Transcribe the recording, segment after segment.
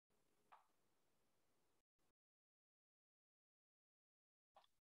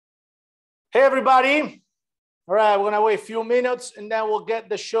Hey, everybody. All right, we're gonna wait a few minutes and then we'll get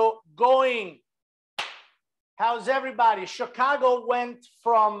the show going. How's everybody? Chicago went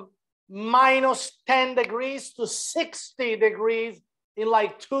from minus 10 degrees to 60 degrees in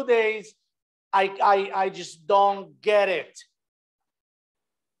like 2 days. I just don't get it.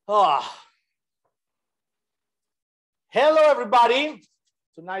 Oh. Hello, everybody.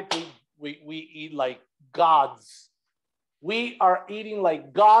 Tonight we eat like gods. We are eating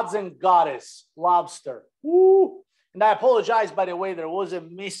like gods and goddess lobster. Woo. And I apologize, by the way, there was a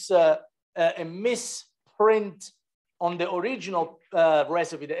misprint on the original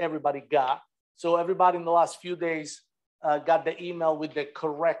recipe that everybody got. So everybody in the last few days got the email with the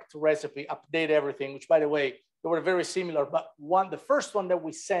correct recipe, update everything, which, by the way, they were very similar. But the first one that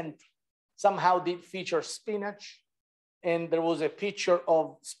we sent somehow did feature spinach. And there was a picture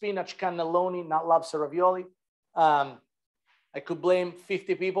of spinach cannelloni, not lobster ravioli. I could blame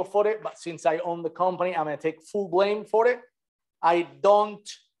 50 people for it, but since I own the company, I'm gonna take full blame for it. I don't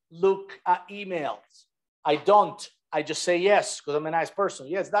look at emails. I don't. I just say yes, because I'm a nice person.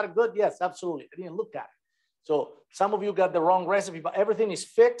 Yes, that good? Yes, absolutely. I didn't look at it. So some of you got the wrong recipe, but everything is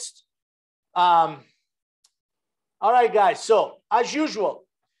fixed. All right, guys. So as usual,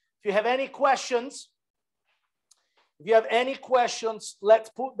 if you have any questions, let's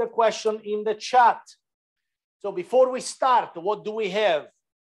put the question in the chat. So before we start, what do we have?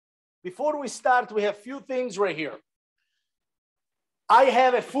 Before we start, we have a few things right here. I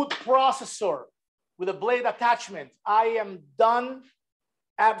have a food processor with a blade attachment. I am done,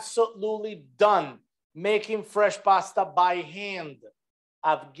 absolutely done, making fresh pasta by hand.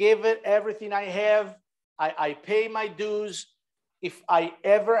 I've given everything I have. I pay my dues. If I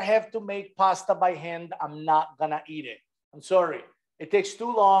ever have to make pasta by hand, I'm not gonna eat it. I'm sorry. It takes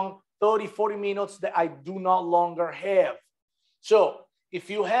too long, 30, 40 minutes that I do not longer have. So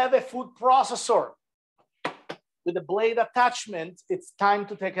if you have a food processor with a blade attachment, it's time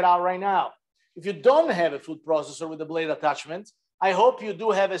to take it out right now. If you don't have a food processor with a blade attachment, I hope you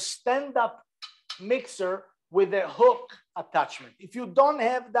do have a stand-up mixer with a hook attachment. If you don't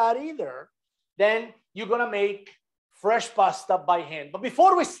have that either, then you're gonna make fresh pasta by hand. But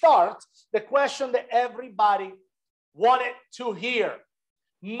before we start, the question that everybody wanted to hear.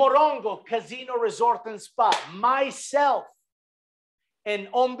 Morongo Casino Resort and Spa, myself, and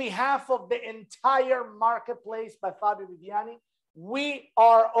on behalf of the entire marketplace by Fabio Viviani, we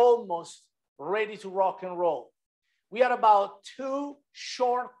are almost ready to rock and roll. We are about 2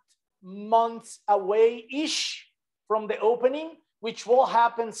 short months away-ish from the opening, which will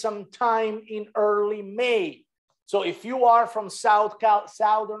happen sometime in early May. So if you are from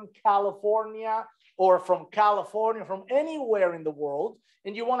Southern California or from California, from anywhere in the world,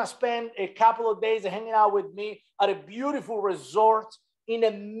 and you want to spend a couple of days hanging out with me at a beautiful resort in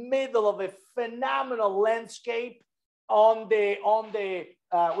the middle of a phenomenal landscape on the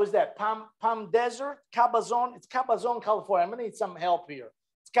what's that, Palm Desert, Cabazon? It's Cabazon, California. I'm going to need some help here.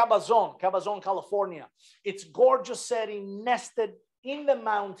 It's Cabazon, California. It's gorgeous setting, nested in the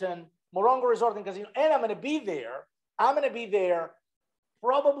mountain, Morongo Resort and Casino, and I'm going to be there.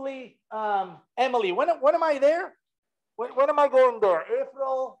 Probably, Emily, when am I there? When am I going there?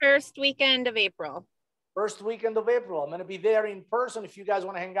 April? First weekend of April. First weekend of April. I'm going to be there in person if you guys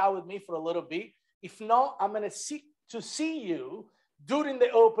want to hang out with me for a little bit. If not, I'm going to see you during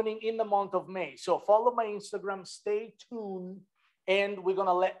the opening in the month of May. So follow my Instagram, stay tuned, and we're going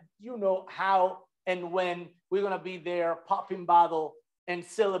to let you know how and when we're going to be there, popping bottle and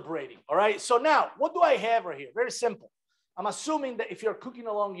celebrating. All right. So now, what do I have right here? Very simple. I'm assuming that if you're cooking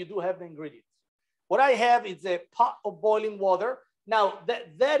along, you do have the ingredients. What I have is a pot of boiling water. Now,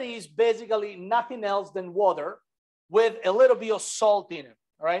 that is basically nothing else than water with a little bit of salt in it.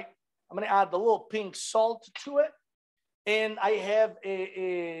 All right. I'm going to add a little pink salt to it. And I have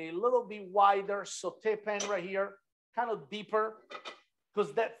a little bit wider saute pan right here, kind of deeper,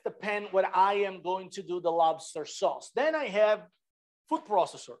 because that's the pan where I am going to do the lobster sauce. Then I have food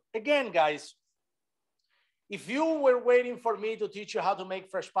processor. Again, guys, if you were waiting for me to teach you how to make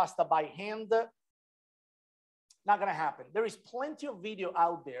fresh pasta by hand, not gonna happen. There is plenty of video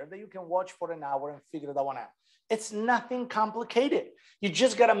out there that you can watch for an hour and figure that one out. It's nothing complicated. You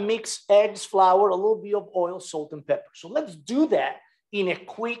just gotta mix eggs, flour, a little bit of oil, salt, and pepper. So let's do that in a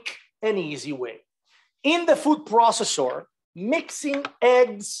quick and easy way. In the food processor, mixing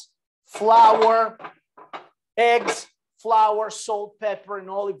eggs, flour, salt, pepper, and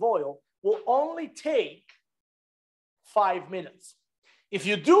olive oil will only take 5 minutes. If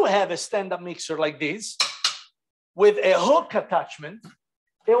you do have a stand-up mixer like this with a hook attachment,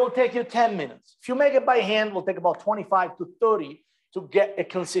 it will take you 10 minutes. If you make it by hand, it will take about 25 to 30. to get a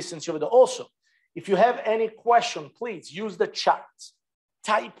consistency of it. Also, if you have any question, please use the chat.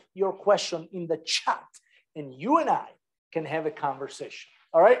 Type your question in the chat and you and I can have a conversation.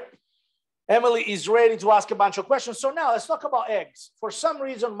 All right. Emily is ready to ask a bunch of questions. So now let's talk about eggs. For some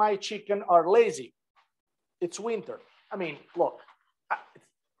reason, my chicken are lazy. It's winter. I mean, look, it's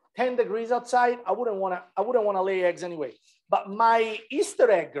 10 degrees outside. I wouldn't want to lay eggs anyway. But my Easter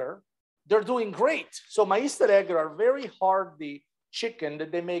egger, they're doing great. So my Easter egger are very hardy chicken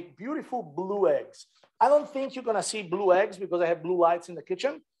that they make beautiful blue eggs. I don't think you're going to see blue eggs because I have blue lights in the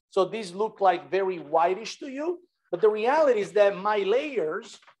kitchen. So these look like very whitish to you. But the reality is that my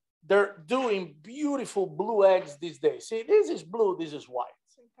layers, they're doing beautiful blue eggs these days. See, this is blue, this is white.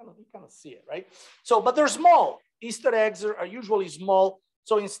 So you kind of see it, right? So, but they're small. Easter eggs are usually small.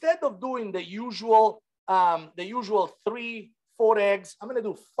 So instead of doing the usual 3-4 eggs, I'm going to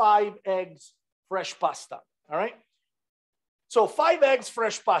do 5 eggs fresh pasta. All right. So 5 eggs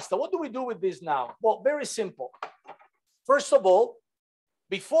fresh pasta. What do we do with this now? Well, very simple. First of all,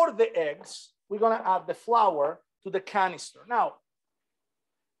 before the eggs, we're going to add the flour to the canister. Now,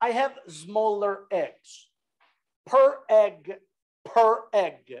 I have smaller eggs. Per egg,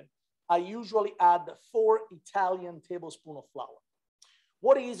 I usually add 4 Italian tablespoons of flour.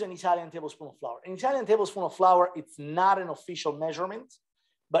 What is an Italian tablespoon of flour? An Italian tablespoon of flour, it's not an official measurement,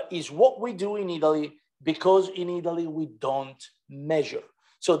 but is what we do in Italy because in Italy we don't measure.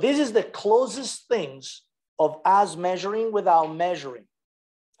 So this is the closest things of us measuring without measuring.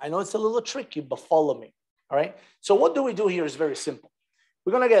 I know it's a little tricky, but follow me, all right? So what do we do here is very simple.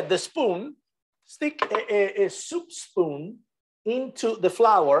 We're gonna get the spoon, stick a soup spoon into the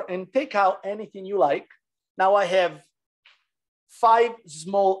flour and take out anything you like. Now I have 5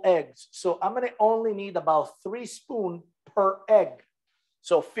 small eggs. So I'm gonna only need about 3 spoons per egg.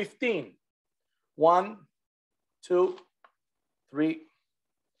 So 15. 1, 2, 3,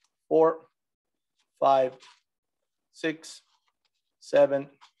 4, 5, 6, 7,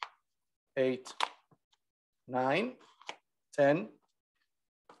 8, 9, 10,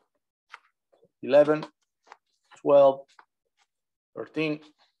 11, 12, 13,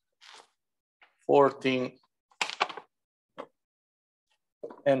 14,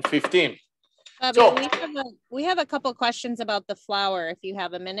 and 15. So we have a couple questions about the flour if you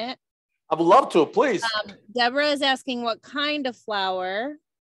have a minute. I would love to, please. Deborah is asking what kind of flour.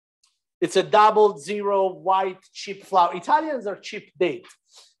 It's a 00 white cheap flour. Italians are cheap date.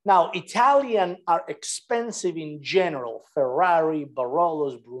 Now, Italian are expensive in general. Ferrari,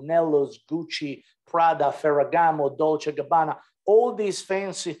 Barolo's, Brunello's, Gucci, Prada, Ferragamo, Dolce & Gabbana, all these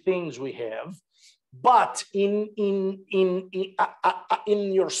fancy things we have. But in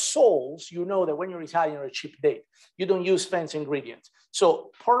your souls, you know that when you're Italian, you're a cheap date. You don't use fancy ingredients.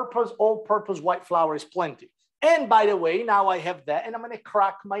 So all-purpose white flour is plenty. And by the way, now I have that, and I'm going to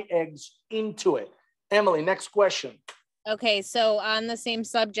crack my eggs into it. Emily, next question. Okay, so on the same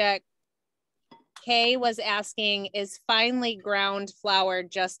subject, Kay was asking, is finely ground flour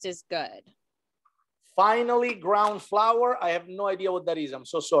just as good? Finely ground flour? I have no idea what that is. I'm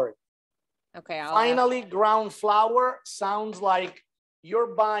so sorry. Okay. Finely ground flour sounds like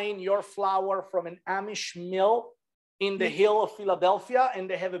you're buying your flour from an Amish mill in the hill of Philadelphia, and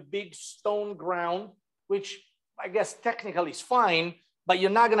they have a big stone ground, which I guess technically is fine, but you're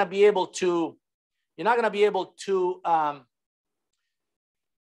not going to be able to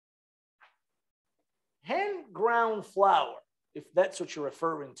hand ground flour, if that's what you're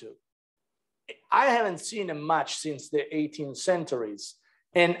referring to. I haven't seen it much since the 18th centuries.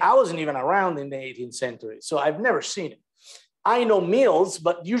 And I wasn't even around in the 18th century, so I've never seen it. I know mills,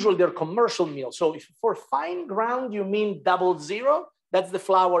 but usually they're commercial mills. So if for fine ground, you mean 00, that's the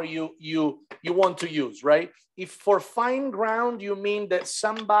flour you want to use, right? If for fine ground, you mean that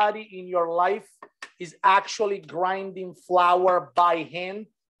somebody in your life is actually grinding flour by hand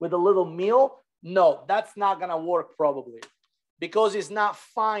with a little mill, no, that's not gonna work probably because it's not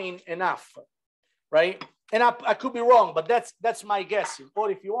fine enough, right? And I could be wrong, but that's my guessing. Or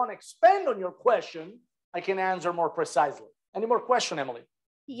if you want to expand on your question, I can answer more precisely. Any more question, Emily?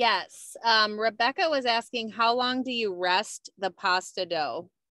 Yes. Rebecca was asking, how long do you rest the pasta dough?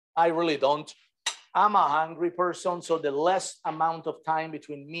 I really don't. I'm a hungry person, so the less amount of time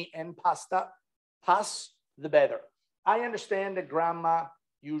between me and pasta pass, the better. I understand that grandma,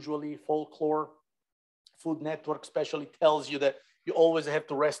 usually folklore, Food Network especially tells you that you always have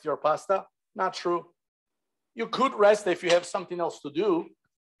to rest your pasta. Not true. You could rest if you have something else to do.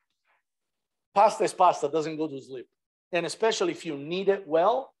 Pasta is pasta, doesn't go to sleep. And especially if you knead it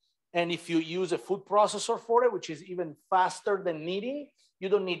well, and if you use a food processor for it, which is even faster than kneading, you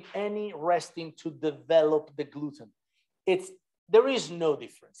don't need any resting to develop the gluten. It's there is no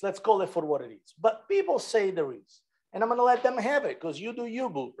difference. Let's call it for what it is. But people say there is. And I'm going to let them have it because you do you,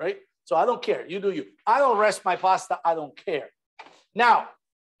 boo, right? So I don't care. You do you. I don't rest my pasta. I don't care. Now,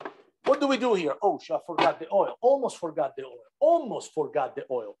 what do we do here? Oh, I forgot the oil. Almost forgot the oil. Almost forgot the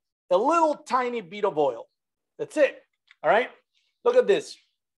oil. A little tiny bit of oil. That's it. All right? Look at this.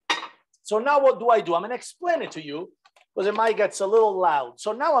 So now what do? I'm going to explain it to you because it might get a little loud.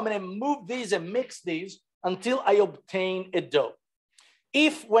 So now I'm going to move these and mix these until I obtain a dough.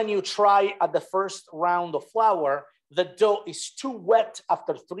 If when you try at the first round of flour, the dough is too wet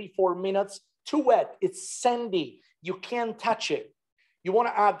after 3-4 minutes, too wet, it's sandy, you can't touch it. You want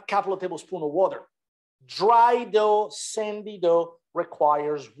to add a couple of tablespoons of water. Dry dough, sandy dough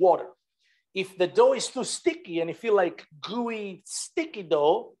requires water. If the dough is too sticky and you feel like gooey, sticky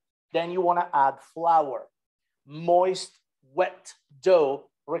dough, then you want to add flour. Moist, wet dough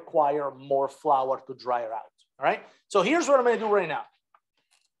require more flour to dry it out. All right. So here's what I'm going to do right now.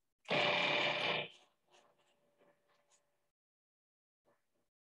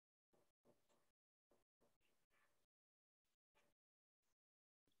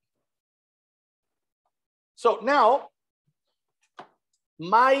 So now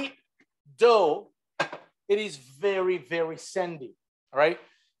my dough, it is very, very sandy. All right.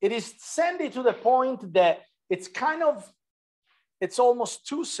 It is sandy to the point that it's kind of, it's almost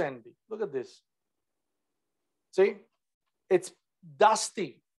too sandy. Look at this. See, it's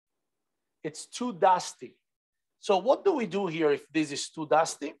dusty. It's too dusty. So what do we do here if this is too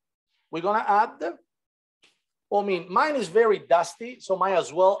dusty? We're going to add, well, I mean, mine is very dusty, so might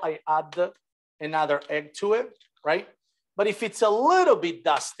as well I add another egg to it, right? But if it's a little bit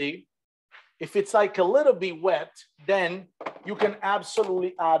dusty, if it's like a little bit wet, then you can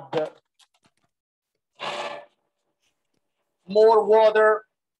absolutely add more water.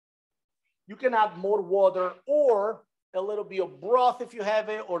 You can add more water or a little bit of broth if you have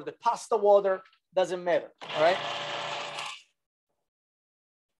it, or the pasta water, doesn't matter, all right?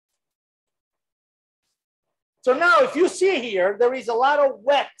 So now if you see here, there is a lot of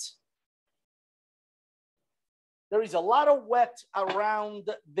wet. There is a lot of wet around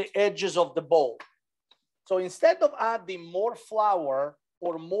the edges of the bowl. So instead of adding more flour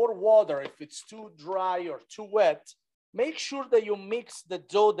or more water, if it's too dry or too wet, make sure that you mix the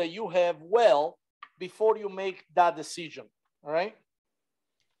dough that you have well before you make that decision, all right?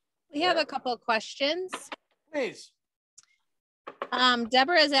 We have a couple of questions. Please.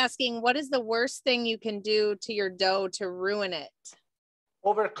 Deborah is asking, what is the worst thing you can do to your dough to ruin it?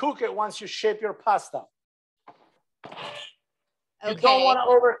 Overcook it once you shape your pasta. Okay. You don't want to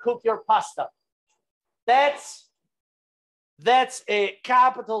overcook your pasta. That's a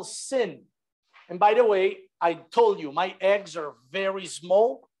capital sin. And by the way, I told you my eggs are very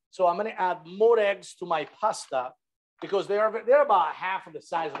small, so I'm going to add more eggs to my pasta because they're about half of the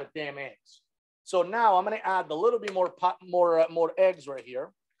size of the damn eggs. So now I'm going to add a little bit more eggs right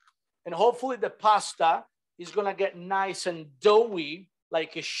here, and hopefully the pasta is going to get nice and doughy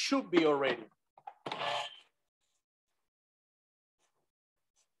like it should be already.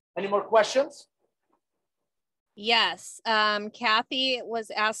 Any more questions? Yes. Kathy was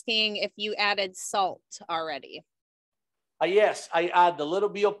asking if you added salt already. Yes, I add a little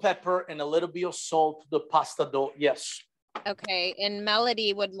bit of pepper and a little bit of salt to the pasta dough. Yes. Okay. And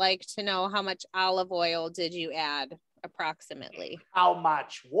Melody would like to know how much olive oil did you add approximately? How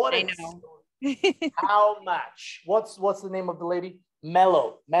much? What I know. How much? What's the name of the lady?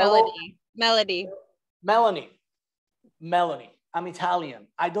 Melody. Melanie. I'm Italian.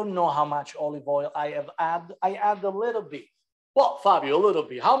 I don't know how much olive oil I add. I add a little bit. Well, Fabio, a little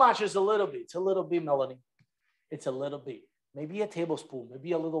bit. How much is a little bit? It's a little bit, Melanie. It's a little bit. Maybe a tablespoon,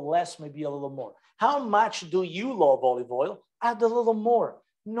 maybe a little less, maybe a little more. How much do you love olive oil? Add a little more.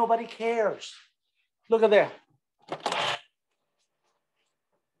 Nobody cares. Look at that.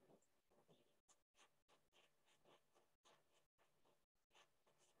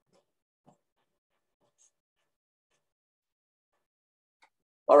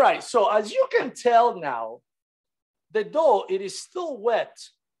 All right, so as you can tell now, the dough, it is still wet,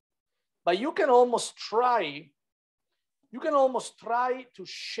 but you can almost try to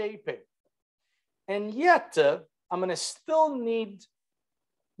shape it. And yet, I'm gonna still need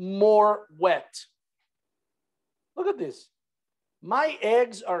more wet. Look at this. My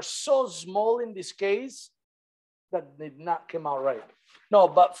eggs are so small in this case that they did not come out right. No,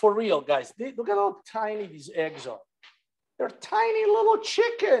 but for real, guys, look at how tiny these eggs are. They're tiny little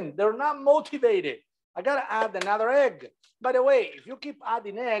chicken. They're not motivated. I got to add another egg. By the way, if you keep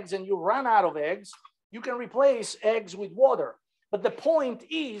adding eggs and you run out of eggs, you can replace eggs with water. But the point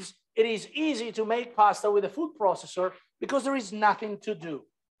is, it is easy to make pasta with a food processor because there is nothing to do,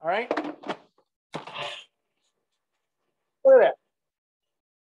 all right? Look at that.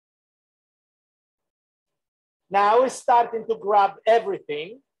 Now it's starting to grab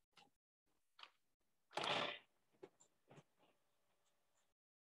everything.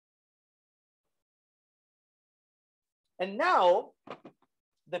 And now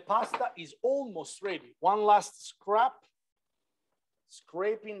the pasta is almost ready. One last scrap,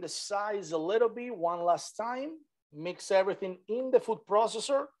 scraping the sides a little bit, one last time. Mix everything in the food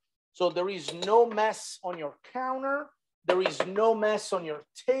processor so there is no mess on your counter. There is no mess on your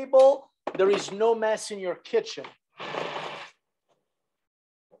table. There is no mess in your kitchen.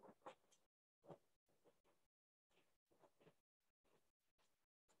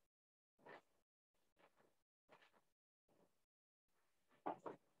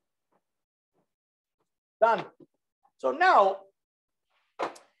 Done. So now,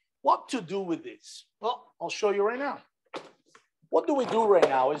 what to do with this? Well, I'll show you right now. What do we do right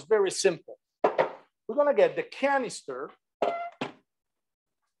now? It's very simple. We're gonna get the canister.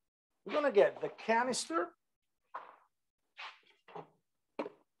 We're gonna get the canister.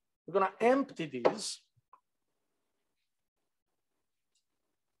 We're gonna empty these.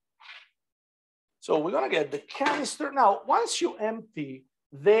 So we're gonna get the canister. Now, once you empty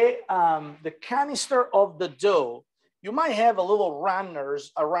the canister of the dough, you might have a little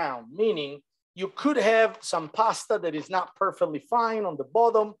runners around, meaning you could have some pasta that is not perfectly fine on the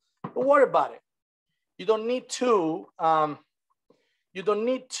bottom. Don't worry about it. You don't need to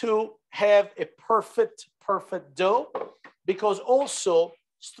have a perfect dough, because also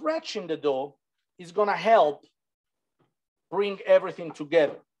stretching the dough is gonna help bring everything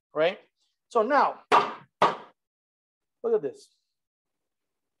together, right? So now, look at this.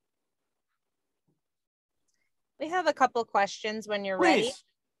 We have a couple questions when you're Please.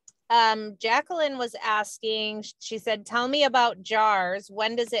 ready. Jacqueline was asking, she said, tell me about Jars.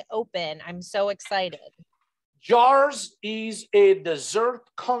 When does it open? I'm so excited. Jars is a dessert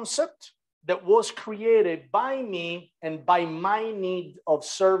concept that was created by me and by my need of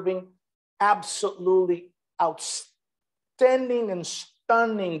serving absolutely outstanding and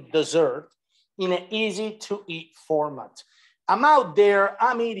stunning dessert in an easy to eat format. I'm out there,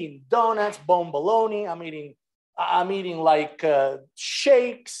 I'm eating donuts, bomboloni, I'm eating like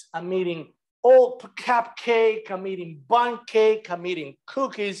shakes, I'm eating all cupcake, I'm eating bun cake, I'm eating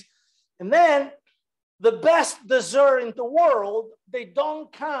cookies. And then the best dessert in the world, they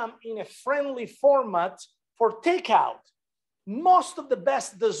don't come in a friendly format for takeout. Most of the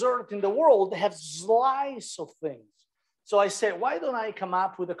best dessert in the world have slice of things. So I said, why don't I come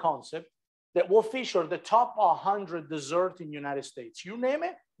up with a concept that will feature the top 100 dessert in the United States? You name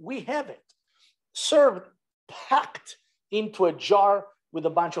it, we have it. Served, packed into a jar with a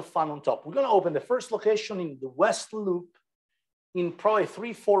bunch of fun on top. We're gonna open the first location in the West Loop in probably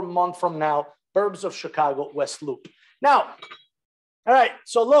 3-4 months from now, Burbs of Chicago, West Loop. Now, all right,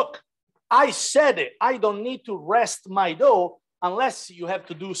 so look, I said it, I don't need to rest my dough unless you have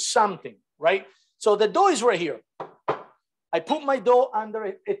to do something, right? So the dough is right here. I put my dough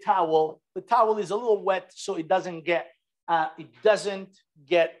under a towel. The towel is a little wet, so it doesn't get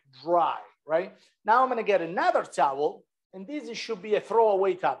dry, right? Now I'm gonna get another towel, and this should be a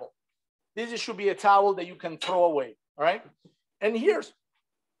throwaway towel. This should be a towel that you can throw away, all right? And here's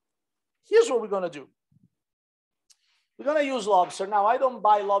what we're gonna do. We're gonna use lobster. Now, I don't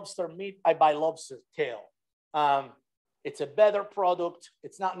buy lobster meat, I buy lobster tail. It's a better product.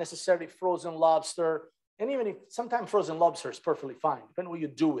 It's not necessarily frozen lobster. And even if sometimes frozen lobster is perfectly fine, depending what you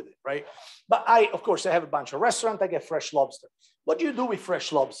do with it, right? But of course, I have a bunch of restaurants, I get fresh lobster. What do you do with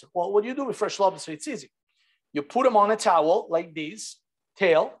fresh lobster? Well, what do you do with fresh lobster? It's easy. You put them on a towel like this,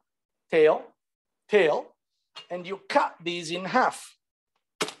 tail, tail, tail, and you cut these in half.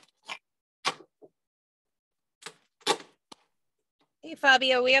 Hey,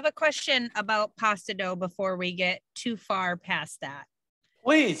 Fabio, we have a question about pasta dough before we get too far past that.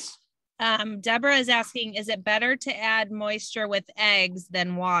 Please. Deborah is asking, is it better to add moisture with eggs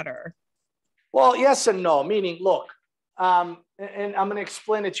than water? Well, yes and no, meaning, look, and I'm going to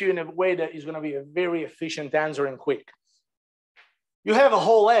explain it to you in a way that is going to be a very efficient answer and quick. You have a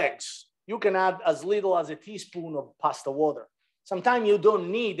whole eggs. You can add as little as a teaspoon of pasta water. Sometimes you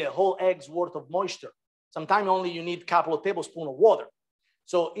don't need a whole egg's worth of moisture. Sometimes only you need a couple of tablespoons of water.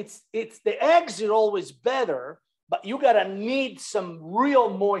 So it's the eggs are always better, but you got to need some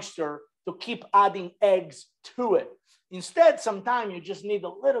real moisture to keep adding eggs to it. Instead, sometimes you just need a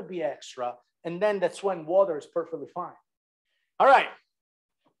little bit extra, and then that's when water is perfectly fine. All right,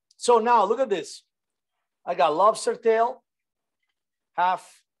 so now look at this. I got lobster tail,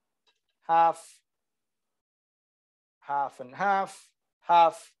 half, half, half and half,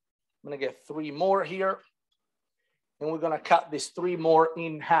 half. I'm gonna get 3 more here. And we're gonna cut these 3 more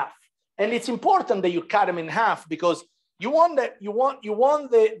in half. And it's important that you cut them in half because you want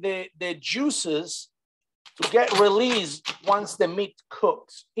the juices to get released once the meat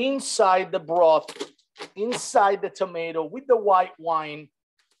cooks inside the broth, inside the tomato with the white wine.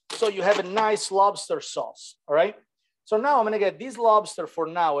 So you have a nice lobster sauce, all right? So now I'm gonna get this lobster for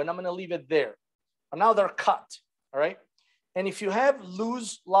now and I'm gonna leave it there. And now they're cut, all right? And if you have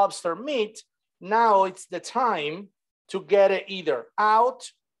loose lobster meat, now it's the time to get it either out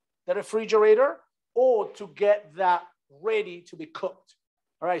the refrigerator or to get that ready to be cooked.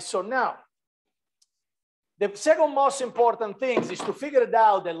 All right, so now, the second most important thing is to figure it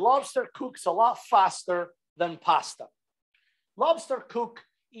out that lobster cooks a lot faster than pasta. Lobster cook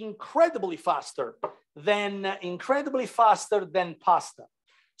incredibly faster than pasta.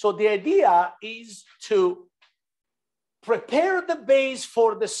 So the idea is to prepare the base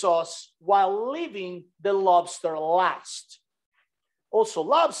for the sauce while leaving the lobster last. Also,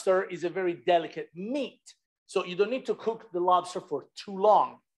 lobster is a very delicate meat, so you don't need to cook the lobster for too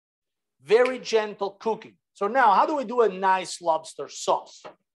long. Very gentle cooking. So now, how do we do a nice lobster sauce?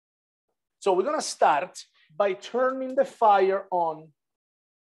 So we're gonna start by turning the fire on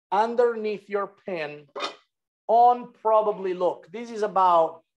underneath your pan on probably, look, this is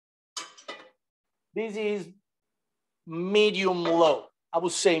medium low. I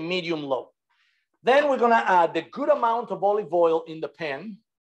would say medium low. Then we're gonna add a good amount of olive oil in the pan.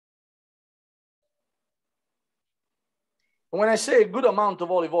 And when I say a good amount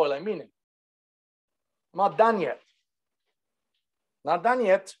of olive oil, I mean it. I'm not done yet. Not done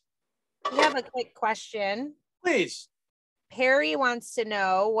yet. We have a quick question. Please. Perry wants to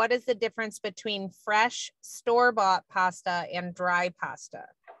know, what is the difference between fresh store-bought pasta and dry pasta?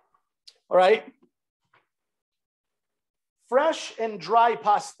 All right. Fresh and dry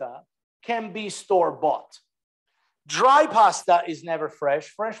pasta can be store-bought. Dry pasta is never fresh.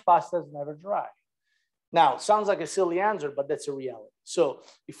 Fresh pasta is never dry. Now, it sounds like a silly answer, but that's a reality. So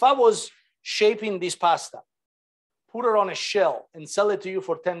if I was shaping this pasta, put it on a shell and sell it to you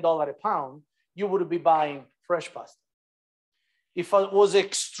for $10 a pound, you would be buying fresh pasta. If I was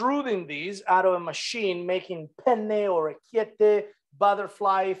extruding these out of a machine, making penne, orecchiette,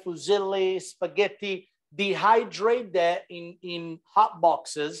 butterfly, fusilli, spaghetti, dehydrate that in hot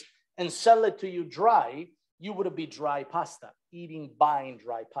boxes and sell it to you dry, you would be dry pasta, buying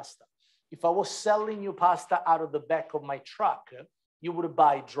dry pasta. If I was selling you pasta out of the back of my truck, you would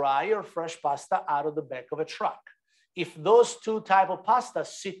buy dry or fresh pasta out of the back of a truck. If those two type of pasta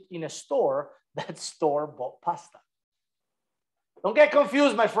sit in a store, that's store-bought pasta. Don't get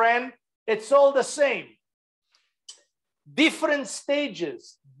confused, my friend. It's all the same. Different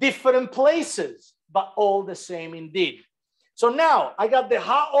stages, different places, but all the same indeed. So now I got the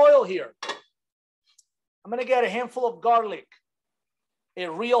hot oil here. I'm gonna get a handful of garlic, a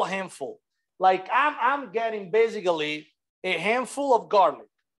real handful. Like I'm getting basically a handful of garlic.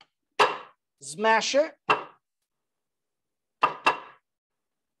 Smash it.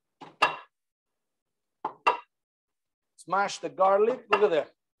 Smash the garlic. Look at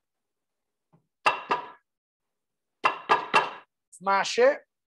that. Smash it.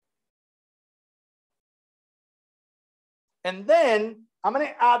 And then I'm going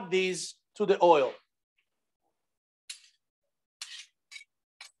to add these to the oil.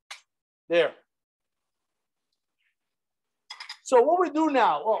 There. So what we do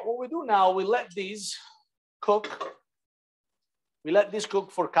now, we let these cook. We let this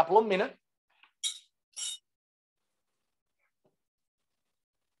cook for a couple of minutes.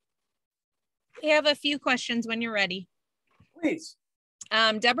 We have a few questions when you're ready. Please.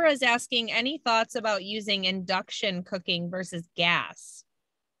 Deborah is asking, any thoughts about using induction cooking versus gas?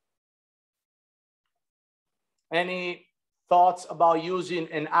 Any thoughts about using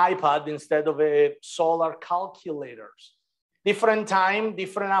an iPad instead of a solar calculators? Different time,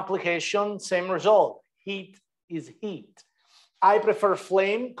 different application, same result. Heat is heat. I prefer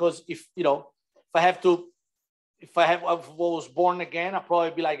flame because if I was born again, I'd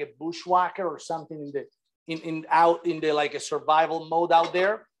probably be like a bushwhacker or something out in the like a survival mode out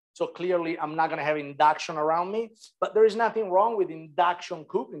there. So clearly I'm not gonna have induction around me, but there is nothing wrong with induction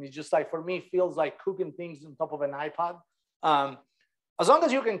cooking. It's just like, for me, it feels like cooking things on top of an iPad. As long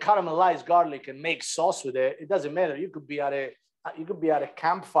as you can caramelize garlic and make sauce with it, it doesn't matter. You could be at a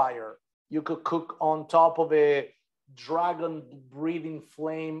campfire. You could cook on top of a dragon breathing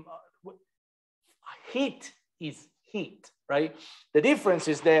flame. Heat is heat, right? The difference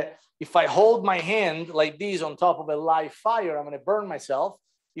is that if I hold my hand like this on top of a live fire, I'm going to burn myself.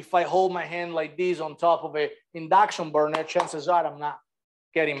 If I hold my hand like this on top of an induction burner, chances are I'm not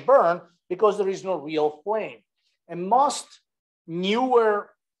getting burned because there is no real flame. And most newer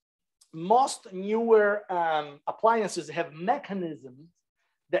appliances have mechanisms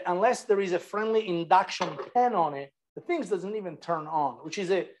that unless there is a friendly induction pan on it, the thing doesn't even turn on, which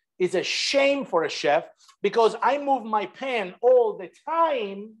is a shame for a chef because I move my pan all the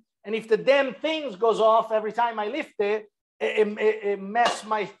time. And if the damn thing goes off every time I lift it, it messes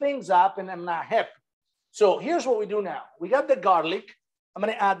my things up and I'm not happy. So here's what we do now. We got the garlic. I'm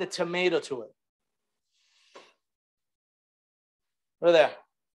going to add the tomato to it. Right there.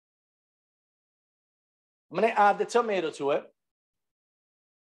 I'm going to add the tomato to it.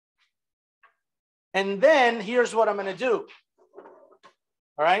 And then here's what I'm going to do.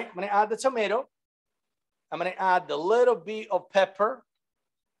 All right. I'm going to add the tomato. I'm going to add a little bit of pepper.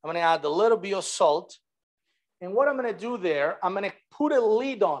 I'm going to add a little bit of salt. And what I'm going to do there, I'm going to put a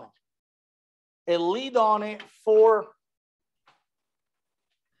lid on it. A lid on it for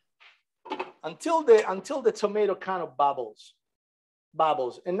until the tomato kind of bubbles.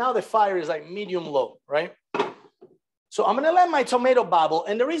 And now the fire is like medium low, right? So I'm going to let my tomato bubble.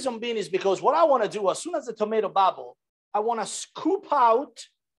 And the reason being is because what I want to do as soon as the tomato bubble, I want to scoop out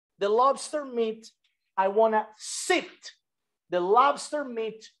the lobster meat. I want to sift the lobster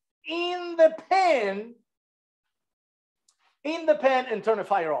meat in the pan and turn the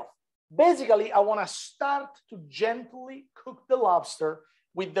fire off. Basically, I want to start to gently cook the lobster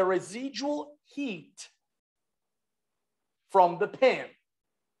with the residual heat from the pan.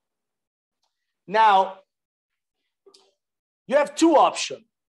 Now, you have two options.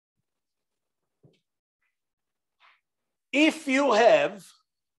 If you have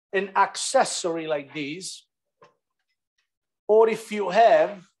an accessory like this, or if you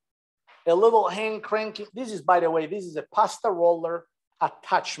have a little hand cranky, this is, by the way, this is a pasta roller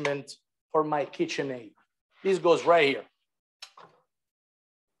attachment for my KitchenAid. This goes right here.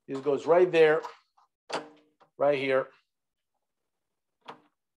 This goes right there, right here,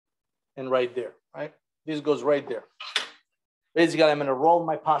 and right there, right? This goes right there. Basically, I'm gonna roll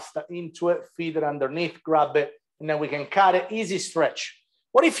my pasta into it, feed it underneath, grab it, and then we can cut it, easy stretch.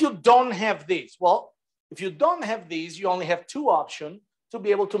 What if you don't have these? Well, if you don't have these, you only have two options to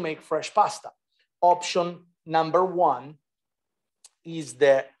be able to make fresh pasta. Option number one is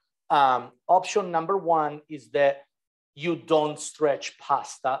that you don't stretch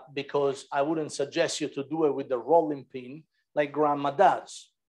pasta, because I wouldn't suggest you to do it with the rolling pin like grandma does.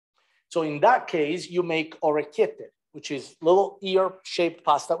 So in that case, you make orecchiette, which is little ear-shaped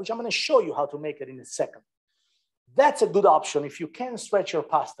pasta, which I'm going to show you how to make it in a second. That's a good option if you can stretch your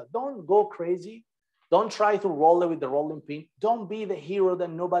pasta. Don't go crazy. Don't try to roll it with the rolling pin. Don't be the hero that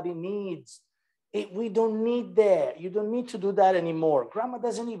nobody needs. We don't need that. You don't need to do that anymore. Grandma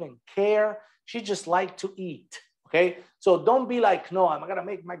doesn't even care. She just likes to eat. Okay, so don't be like, no, I'm gonna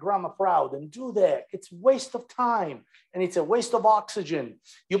make my grandma proud and do that. It's a waste of time and it's a waste of oxygen.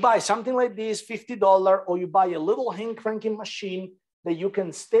 You buy something like this, $50, or you buy a little hand cranking machine that you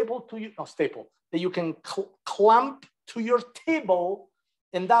can that you can clamp to your table,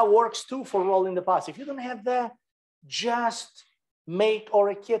 and that works too for rolling the pasta. If you don't have that, just make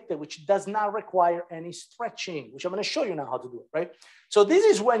orecchiette, which does not require any stretching, which I'm gonna show you now how to do it, right? So this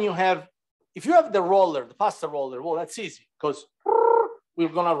is when you have, if you have the roller, the pasta roller, well, that's easy because we're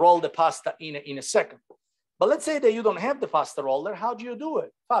gonna roll the pasta in a second. But let's say that you don't have the pasta roller. How do you do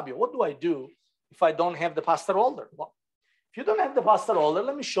it? Fabio, what do I do if I don't have the pasta roller? Well, if you don't have the pasta roller,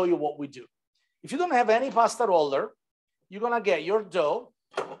 let me show you what we do. If you don't have any pasta roller, you're gonna get your dough.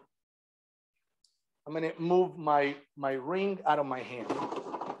 I'm gonna move my ring out of my hand.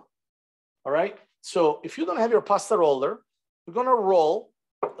 All right, so if you don't have your pasta roller, you're gonna roll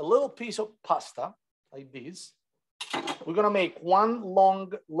a little piece of pasta like this. We're gonna make one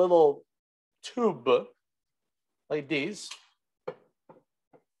long little tube like this.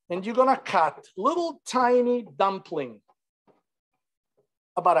 And you're gonna cut little tiny dumpling,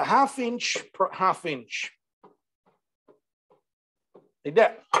 about a ½ inch per ½ inch, like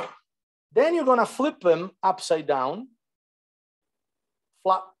that. Then you're gonna flip them upside down,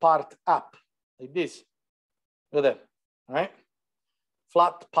 flat part up, like this. Look at that, all right?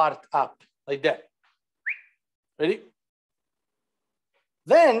 Flat part up, like that. Ready?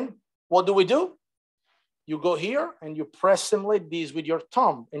 Then, what do? You go here and you press them like this with your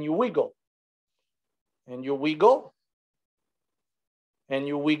thumb and you wiggle. And you wiggle. And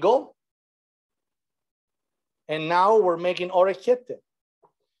you wiggle. And now we're making orecchiette.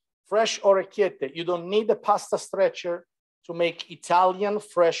 Fresh orecchiette. You don't need a pasta stretcher. to make Italian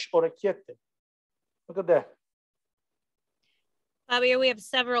fresh orecchiette. Look at that. Fabio, we have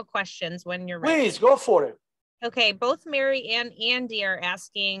several questions when you're ready. Please, go for it. Okay, both Mary and Andy are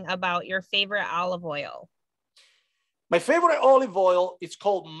asking about your favorite olive oil. My favorite olive oil is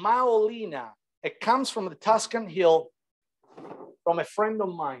called Maolina. It comes from the Tuscan Hill from a friend of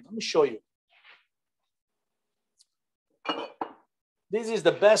mine. Let me show you. This is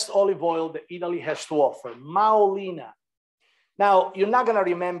the best olive oil that Italy has to offer, Maolina. Now, you're not going to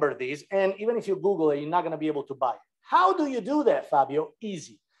remember this, and even if you Google it, you're not going to be able to buy it. How do you do that, Fabio?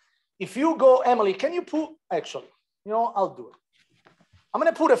 Easy. If you go, Emily, can you put, actually, you know, I'll do it. I'm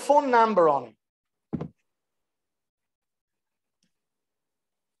going to put a phone number on it.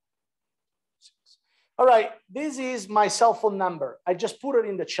 All right, this is my cell phone number. I just put it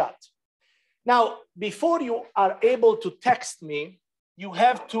in the chat. Now, before you are able to text me, you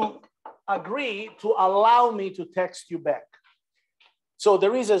have to agree to allow me to text you back. So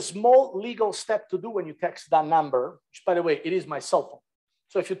there is a small legal step to do when you text that number, which, by the way, it is my cell phone.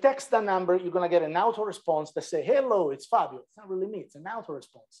 So if you text that number, you're going to get an auto response that says, hello, it's Fabio. It's not really me. It's an auto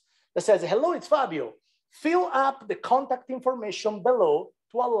response that says, hello, it's Fabio. Fill up the contact information below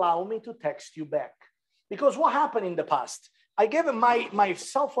to allow me to text you back. Because what happened in the past, I gave my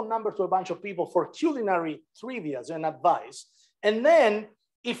cell phone number to a bunch of people for culinary trivias and advice. And then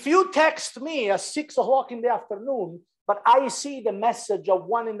if you text me at 6 o'clock in the afternoon, but I see the message at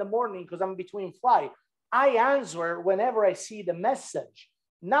 1 in the morning because I'm between flight, I answer whenever I see the message,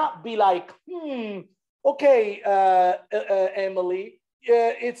 not be like, okay, Emily,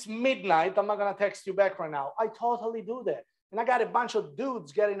 it's midnight. I'm not going to text you back right now. I totally do that. And I got a bunch of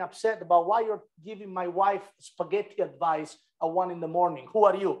dudes getting upset about why you're giving my wife spaghetti advice at 1 in the morning. Who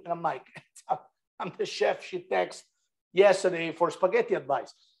are you? And I'm like, I'm the chef she texted yesterday for spaghetti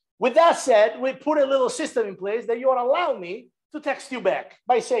advice. With that said, we put a little system in place that you will allow me to text you back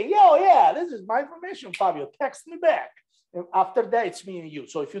by saying, yo, yeah, this is my information, Fabio. Text me back. And after that, it's me and you.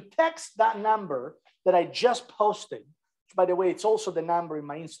 So if you text that number that I just posted, which, by the way, it's also the number in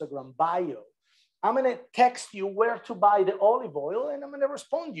my Instagram bio, I'm going to text you where to buy the olive oil, and I'm going to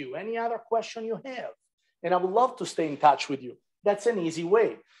respond to you any other question you have. And I would love to stay in touch with you. That's an easy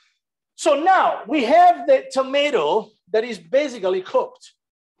way. So now we have the tomato that is basically cooked.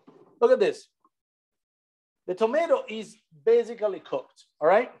 Look at this. The tomato is basically cooked, all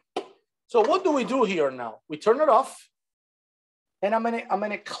right? So what do we do here now? We turn it off, and I'm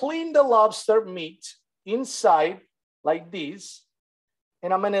gonna clean the lobster meat inside like this,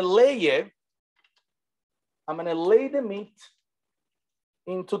 and I'm gonna lay the meat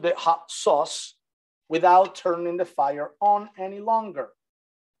into the hot sauce without turning the fire on any longer.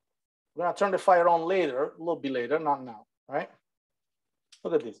 We're gonna turn the fire on later, a little bit later, not now, all right?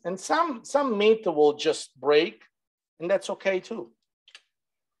 Look at this. And some meat will just break, and that's okay too.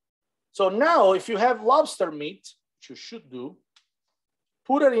 So now if you have lobster meat, which you should do,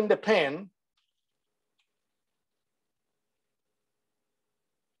 put it in the pan.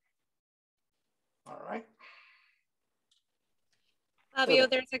 All right. Fabio,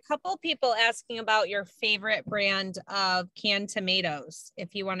 there's a couple people asking about your favorite brand of canned tomatoes,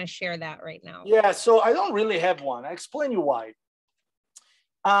 if you want to share that right now. Yeah, so I don't really have one. I'll explain you why.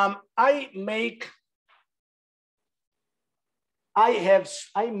 I make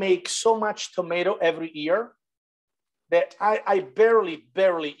so much tomato every year that I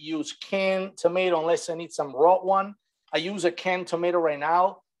barely use canned tomato unless I need some raw one. I use a canned tomato right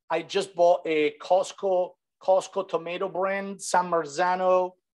now. I just bought a Costco tomato brand, San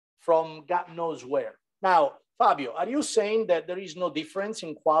Marzano from God knows where. Now, Fabio, are you saying that there is no difference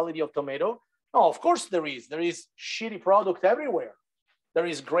in quality of tomato? No, of course there is. There is shitty product everywhere. There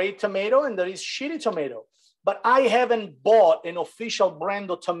is great tomato and there is shitty tomato. But I haven't bought an official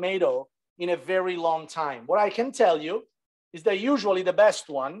brand of tomato in a very long time. What I can tell you is that usually the best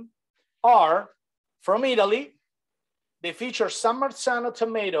one are from Italy. They feature San Marzano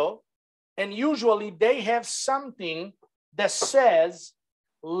tomato, and usually they have something that says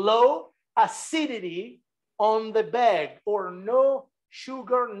low acidity on the bag, or no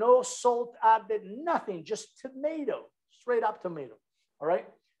sugar, no salt added, nothing, just tomato, straight up tomato. All right.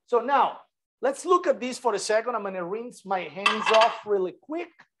 So now let's look at this for a second. I'm going to rinse my hands off really quick.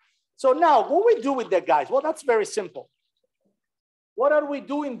 So now what we do with that, guys? Well, that's very simple. What are we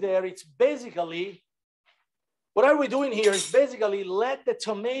doing there? It's basically, what are we doing here is basically let the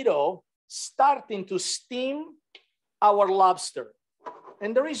tomato starting to steam our lobster.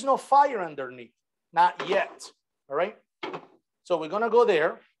 And there is no fire underneath, not yet. All right. So we're going to go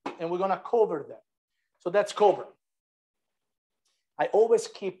there and we're going to cover that. So that's covered. I always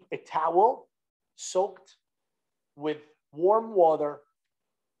keep a towel soaked with warm water,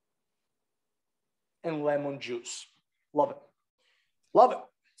 and lemon juice. Love it. Love it,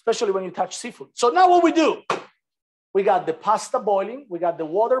 especially when you touch seafood. So now what we do, we got the pasta boiling, we got the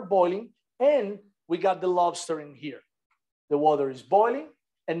water boiling, and we got the lobster in here. The water is boiling,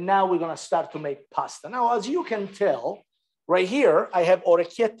 and now we're gonna start to make pasta. Now, as you can tell, right here, I have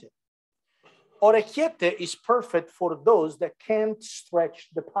orecchiette. Orecchiette is perfect for those that can't stretch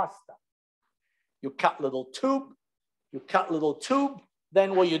the pasta. You cut little tube,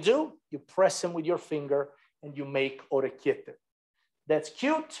 then what you do, you press them with your finger and you make orecchiette. That's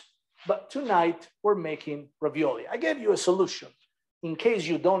cute, but tonight we're making ravioli. I gave you a solution in case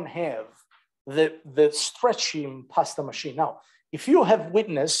you don't have the stretching pasta machine. Now, if you have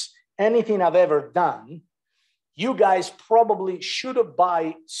witnessed anything I've ever done, you guys probably should have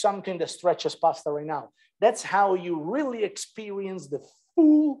buy something that stretches pasta right now. That's how you really experience the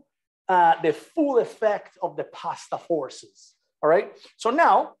full effect of the pasta forces. All right. So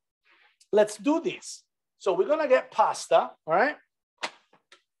now let's do this. So we're gonna get pasta. All right.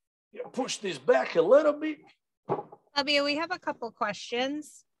 Push this back a little bit. Fabio, we have a couple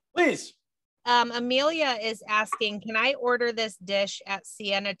questions. Please. Amelia is asking, can I order this dish at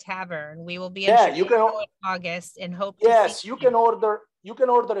Sienna Tavern? We will be in Chicago in August and hope yes, you can order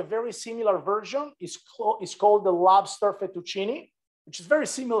a very similar version. It's called the lobster fettuccine, which is very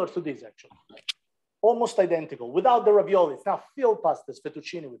similar to this actually. Almost identical without the ravioli. It's not filled pasta, it's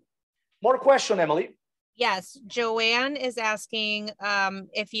fettuccine with it. More question, Emily. Yes, Joanne is asking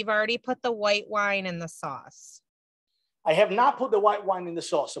if you've already put the white wine in the sauce. I have not put the white wine in the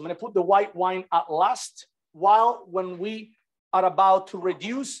sauce. I'm going to put the white wine at last, when we are about to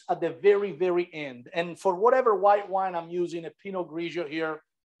reduce at the very, very end. And for whatever white wine I'm using, a Pinot Grigio here,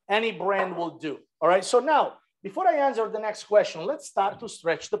 any brand will do. All right. So now, before I answer the next question, let's start to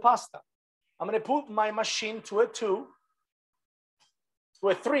stretch the pasta. I'm going to put my machine to a 2, to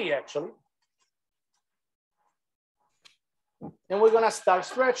a 3 actually. And we're going to start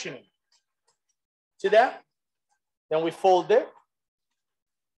stretching it. See that? Then we fold it.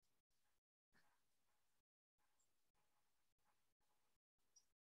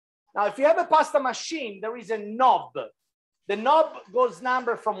 Now, if you have a pasta machine, there is a knob. The knob goes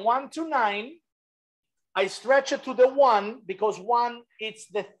number from 1 to 9. I stretch it to the 1 because 1, it's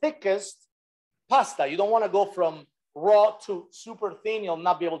the thickest pasta. You don't want to go from raw to super thin. You'll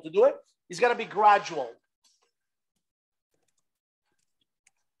not be able to do it. It's got to be gradual.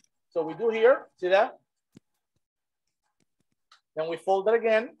 So we do here, see that? Then we fold it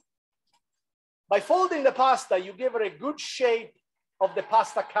again. By folding the pasta, you give it a good shape of the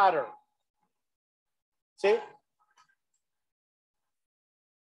pasta cutter. See?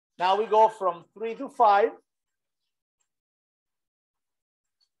 Now we go from 3 to 5.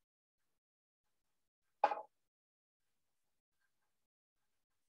 I'm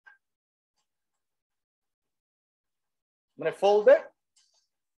going to fold it.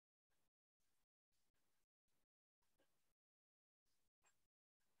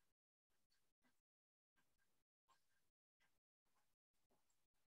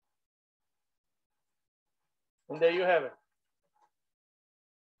 And there you have it.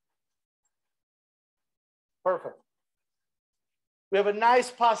 Perfect. We have a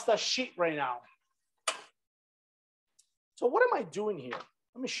nice pasta sheet right now. So what am I doing here?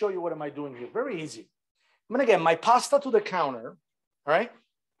 Let me show you what am I doing here. Very easy. I'm going to get my pasta to the counter, all right?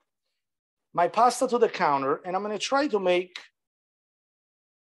 My pasta to the counter, and I'm going to try to make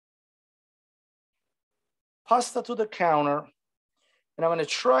pasta to the counter, and I'm going to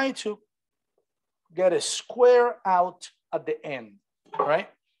try to get a square out at the end, all right?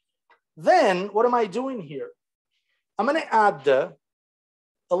 Then what am I doing here? I'm going to add a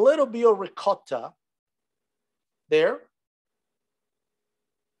little bit of ricotta there,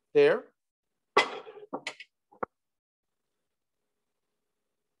 there,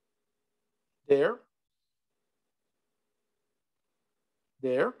 there,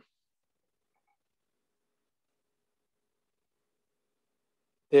 there,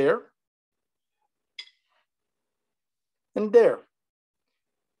 there, and there.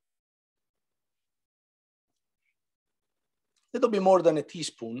 Little bit more than a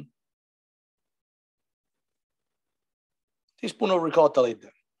teaspoon. Teaspoon of ricotta like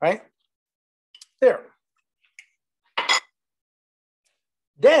that, right? There.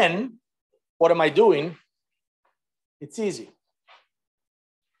 Then, what am I doing? It's easy.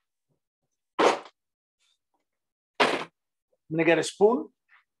 I'm gonna get a spoon.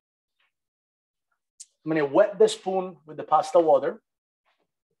 I'm gonna wet the spoon with the pasta water.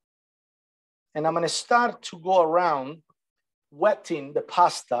 And I'm gonna start to go around wetting the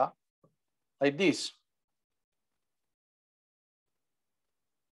pasta like this.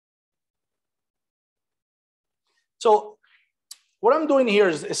 So what I'm doing here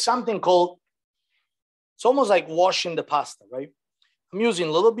is something called, it's almost like washing the pasta, right? I'm using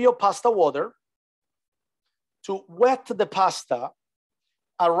a little bit of pasta water to wet the pasta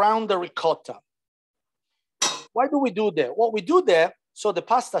around the ricotta. Why do we do that? Well, we do that so the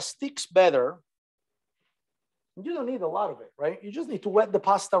pasta sticks better. You don't need a lot of it, right? You just need to wet the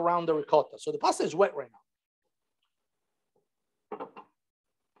pasta around the ricotta. So the pasta is wet right now.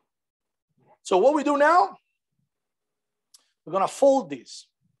 So what we do now, we're gonna fold this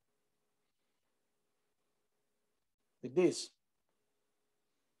like this.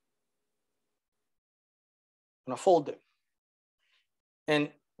 I'm gonna fold it.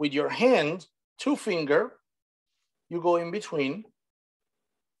 And with your hand, 2 finger, you go in between.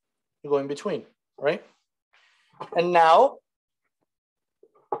 You go in between, right? And now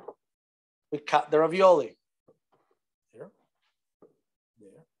we cut the ravioli. There,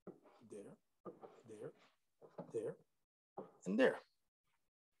 there, there, there, there, and there.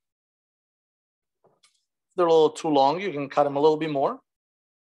 If they're a little too long, you can cut them a little bit more.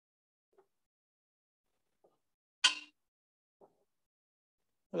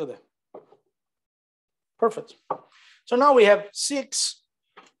 Look at that. Perfect. So now we have 6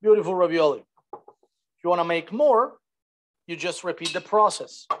 beautiful ravioli. If you want to make more, you just repeat the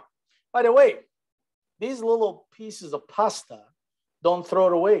process. By the way, these little pieces of pasta, don't throw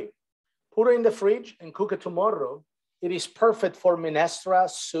it away. Put it in the fridge and cook it tomorrow. It is perfect for minestra,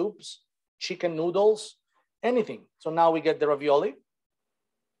 soups, chicken noodles, anything. So now we get the ravioli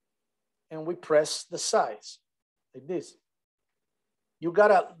and we press the sides like this. You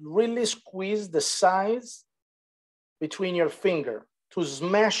gotta really squeeze the sides between your finger to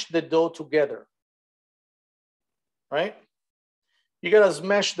smash the dough together, right? You gotta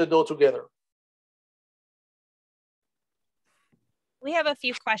smash the dough together. We have a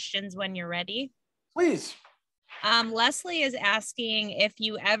few questions when you're ready. Please. Leslie is asking if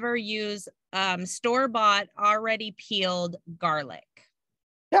you ever use store-bought, already peeled garlic.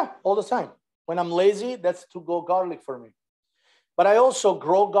 Yeah, all the time. When I'm lazy, that's to go garlic for me. But I also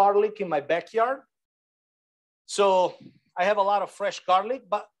grow garlic in my backyard. So I have a lot of fresh garlic,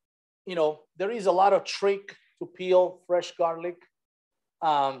 but you know, there is a lot of trick to peel fresh garlic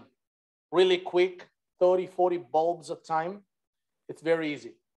really quick, 30, 40 bulbs at a time. It's very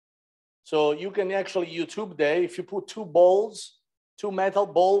easy. So you can actually YouTube that. If you put 2 bowls, 2 metal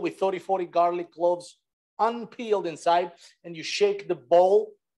bowl with 30, 40 garlic cloves unpeeled inside, and you shake the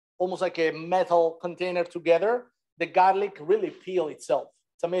bowl almost like a metal container together, the garlic really peel itself.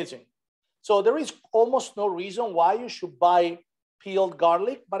 It's amazing. So there is almost no reason why you should buy peeled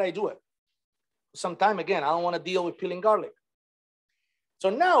garlic, but I do it. Sometime again, I don't want to deal with peeling garlic. So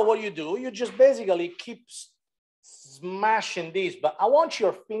now what you do, you just basically keep smashing this, but I want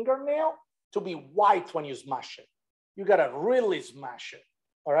your fingernail to be white when you smash it. You got to really smash it,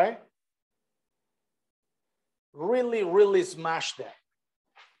 all right? Really, really smash that.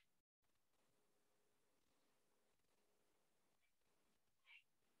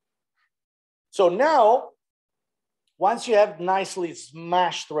 So now, once you have nicely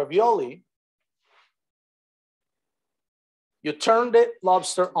smashed ravioli, you turn the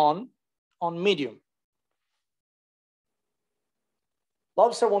lobster on medium.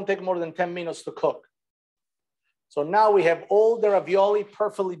 Lobster won't take more than 10 minutes to cook. So now we have all the ravioli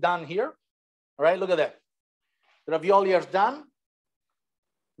perfectly done here. All right, look at that. The ravioli are done.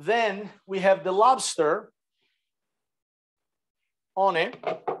 Then we have the lobster on it.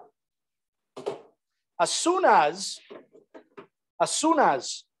 As soon as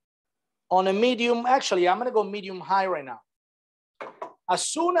on a medium, actually, I'm gonna go medium high right now. As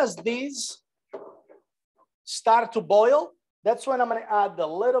soon as these start to boil, that's when I'm gonna add a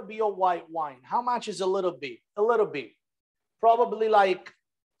little bit of white wine. How much is a little bit? A little bit. Probably like a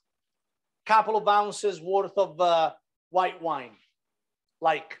couple of ounces worth of white wine.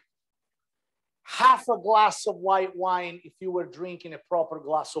 Like half a glass of white wine if you were drinking a proper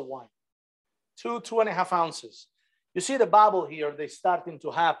glass of wine. 2.5 ounces. You see the bubble here, they're starting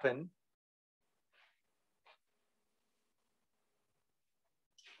to happen.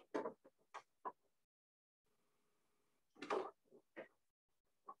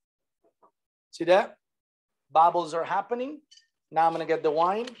 See that? Bubbles are happening. Now I'm gonna get the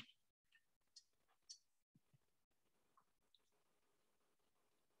wine.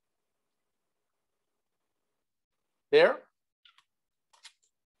 There.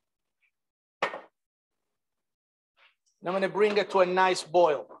 And I'm going to bring it to a nice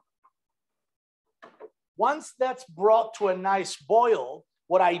boil. Once that's brought to a nice boil,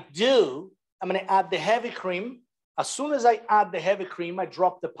 what I do, I'm going to add the heavy cream. As soon as I add the heavy cream, I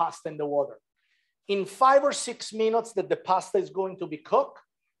drop the pasta in the water. in 5 or 6 minutes that the pasta is going to be cooked,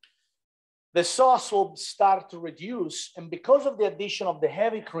 the sauce will start to reduce. And because of the addition of the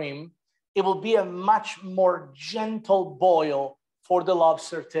heavy cream, it will be a much more gentle boil for the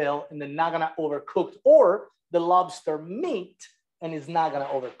lobster tail, and they're not gonna overcooked, or the lobster meat, and it's not gonna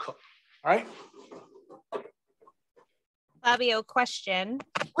overcook. All right. Fabio, question.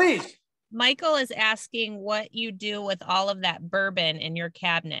 Please. Michael is asking what you do with all of that bourbon in your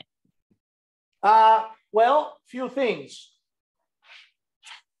cabinet. Well, few things.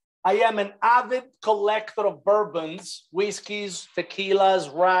 I am an avid collector of bourbons, whiskeys,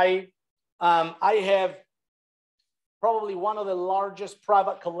 tequilas, rye. I have probably one of the largest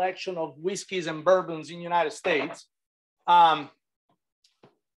private collection of whiskeys and bourbons in the United States. And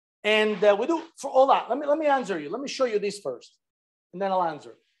we do, hold on, let me answer you. Let me show you this first, and then I'll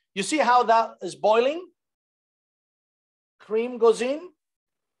answer. You see how that is boiling? Cream goes in,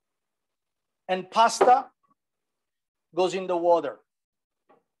 and pasta goes in the water.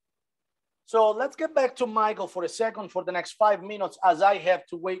 So let's get back to Michael for a second for the next 5 minutes, as I have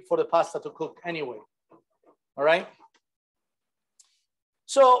to wait for the pasta to cook anyway. All right.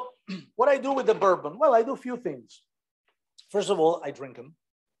 So what I do with the bourbon? Well, I do a few things. First of all, I drink them.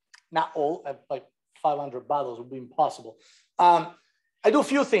 Not all, like 500 bottles would be impossible. I do a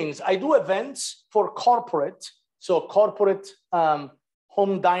few things. I do events for corporate. So corporate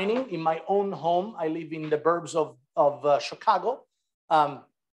home dining in my own home. I live in the burbs of Chicago.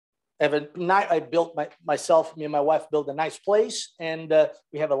 I built myself, me and my wife built a nice place, and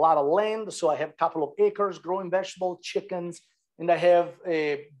we have a lot of land. So I have a couple of acres growing vegetables, chickens, and I have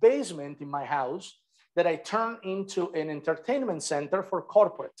a basement in my house that I turn into an entertainment center for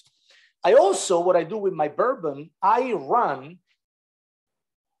corporate. I also, what I do with my bourbon, I run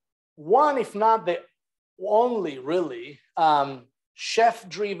one, if not the only really,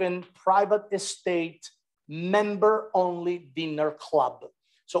 chef-driven private estate member-only dinner club.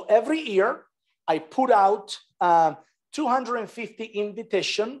 So every year I put out 250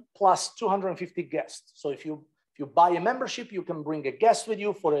 invitation plus 250 guests. So if you buy a membership, you can bring a guest with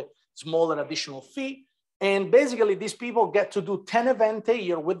you for a smaller additional fee. And basically these people get to do 10 events a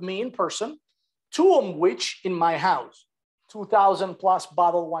year with me in person, 2 of which in my house, 2,000 plus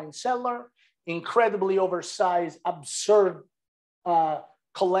bottle wine cellar, incredibly oversized, absurd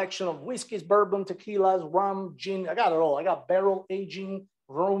collection of whiskeys, bourbon, tequilas, rum, gin. I got it all. I got barrel aging,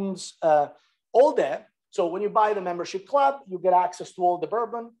 rooms, all that. So when you buy the membership club, you get access to all the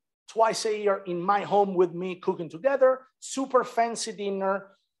bourbon twice a year in my home with me cooking together. Super fancy dinner.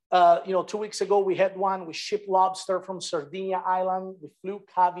 2 weeks ago we had one. We shipped lobster from Sardinia Island. We flew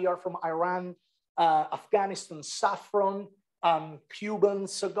caviar from Iran, Afghanistan saffron, Cuban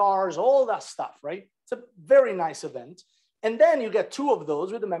cigars, all that stuff, right? It's a very nice event. And then you get 2 of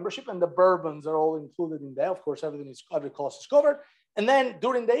those with the membership, and the bourbons are all included in there. Of course, every cost is covered. And then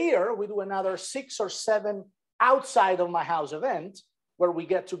during the year, we do another 6 or 7 outside of my house event where we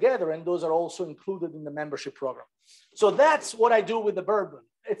get together, and those are also included in the membership program. So that's what I do with the bourbon.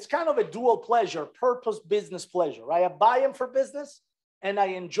 It's kind of a dual pleasure, purpose, business pleasure, right? I buy them for business and I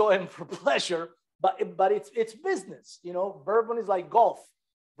enjoy them for pleasure, but it's business. You know, bourbon is like golf,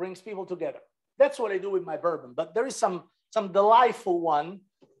 brings people together. That's what I do with my bourbon. But there is some delightful one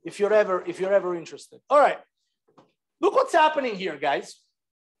if you're ever interested. All right. Look what's happening here, guys.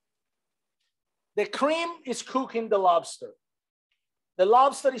 The cream is cooking the lobster. The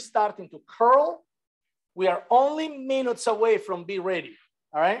lobster is starting to curl. We are only minutes away from be ready,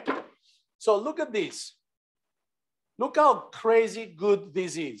 all right? So look at this. Look how crazy good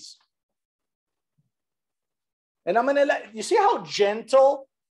this is. And I'm gonna you see how gentle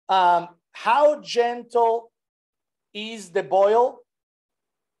is the boil?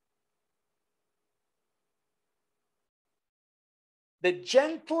 The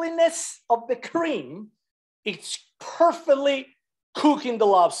gentleness of the cream, it's perfectly cooking the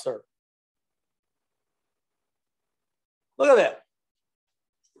lobster. Look at that.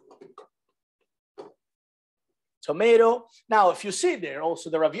 Tomato. Now, if you see there,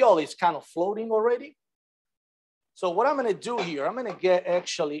 also the ravioli is kind of floating already. So what I'm going to do here, I'm going to get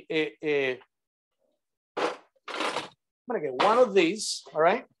actually I'm going to get one of these, all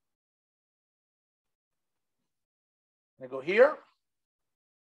right? I'm going to go here.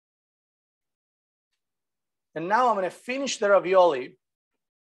 And now I'm going to finish the ravioli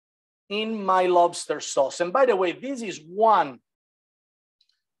in my lobster sauce. And by the way, this is one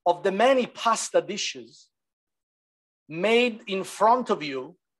of the many pasta dishes made in front of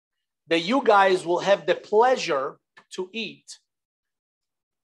you that you guys will have the pleasure to eat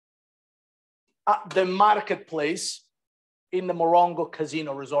at the marketplace in the Morongo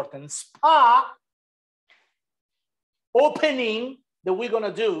Casino Resort and Spa opening that we're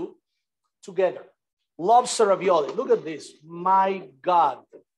gonna do together. Lobster ravioli. Look at this. My God.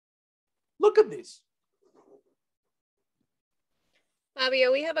 Look at this.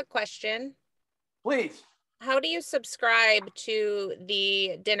 Fabio, we have a question. Please. How do you subscribe to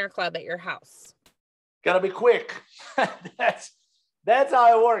the dinner club at your house? Gotta be quick. That's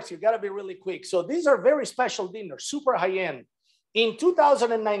how it works. You gotta be really quick. So these are very special dinners, super high-end. In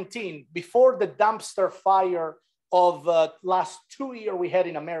 2019, before the dumpster fire of last 2 years we had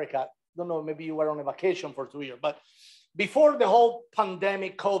in America, I don't know, maybe you were on a vacation for 2 years, but before the whole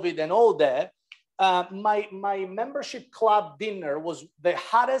pandemic, COVID and all that, my membership club dinner was the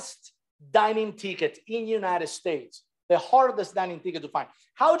hottest dining ticket in the United States, the hardest dining ticket to find.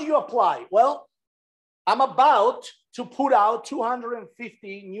 How do you apply? Well, I'm about to put out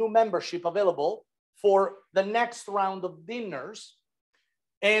 250 new membership available for the next round of dinners.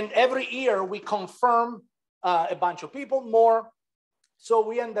 And every year we confirm a bunch of people more. So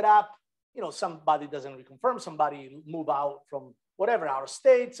we ended up, you know, somebody doesn't reconfirm, somebody move out from whatever, our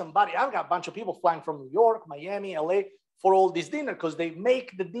state, somebody, I've got a bunch of people flying from New York, Miami, LA for all this dinner because they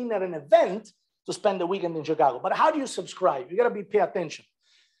make the dinner an event to spend the weekend in Chicago. But how do you subscribe? You got to pay attention.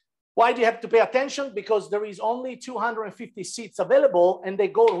 Why do you have to pay attention? Because there is only 250 seats available and they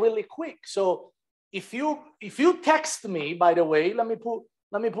go really quick. So if you text me, by the way, let me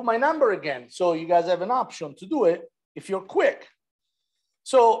put my number again. So you guys have an option to do it if you're quick.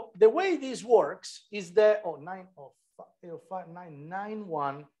 So the way this works is that,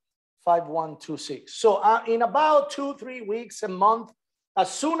 991-5126. So in about 2-3 weeks, a month,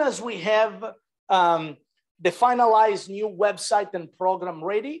 as soon as we have the finalized new website and program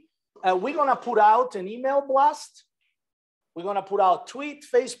ready, we're gonna put out an email blast. We're gonna put out tweet,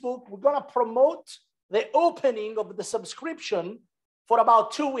 Facebook. We're gonna promote the opening of the subscription for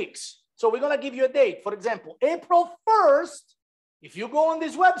about 2 weeks. So we're gonna give you a date. For example, April 1st, if you go on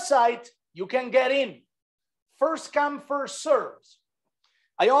this website, you can get in. First come, first serves.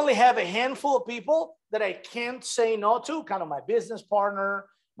 I only have a handful of people that I can't say no to, kind of my business partner,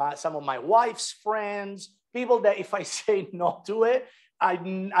 some of my wife's friends, people that if I say no to it,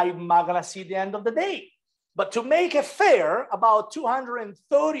 I'm not gonna see the end of the day. But to make it fair, about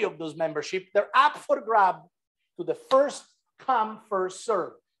 230 of those membership, they're up for grab to the first come, first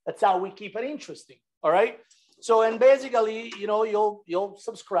serve. That's how we keep it interesting, all right? So, and basically, you know, you'll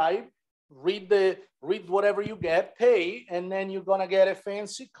subscribe, read whatever you get, pay, and then you're gonna get a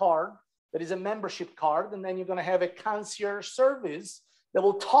fancy card that is a membership card, and then you're gonna have a concierge service that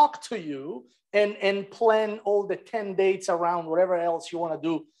will talk to you and plan all the 10 dates around whatever else you wanna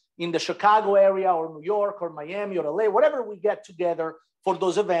do in the Chicago area or New York or Miami or LA, whatever we get together for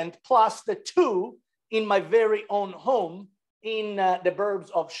those events, plus the 2 in my very own home in the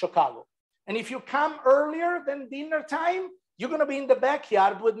burbs of Chicago. And if you come earlier than dinner time, you're gonna be in the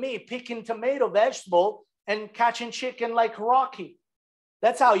backyard with me picking tomato, vegetable, and catching chicken like Rocky.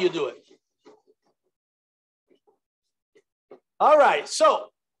 That's how you do it. All right,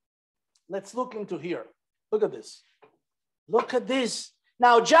 so let's look into here. Look at this. Look at this.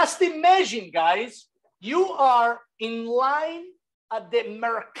 Now, just imagine, guys, you are in line at the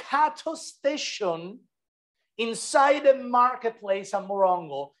Mercato station inside the marketplace at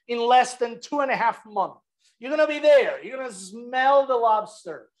Morongo in less than 2.5 months. You're gonna be there. You're gonna smell the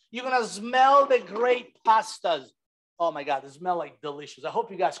lobster. You're gonna smell the great pastas. Oh my God, they smell like delicious. I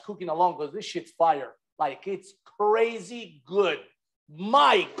hope you guys cooking along because this shit's fire. Like it's crazy good.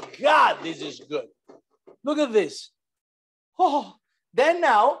 My God, this is good. Look at this. Oh, then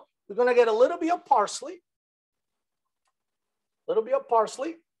now we're gonna get a little bit of parsley. A little bit of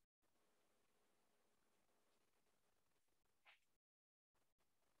parsley.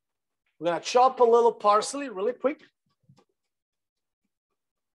 We're gonna chop a little parsley really quick.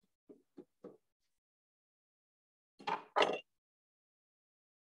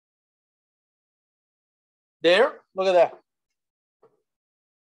 There, look at that.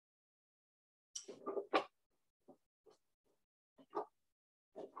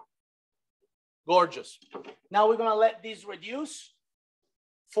 Gorgeous. Now we're gonna let these reduce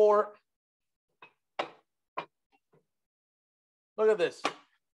for, look at this.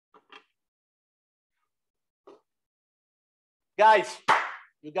 Guys,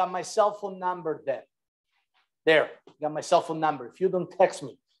 you got my cell phone number there. There, you got my cell phone number. If you don't text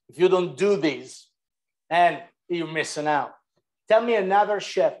me, if you don't do these, and you're missing out. Tell me another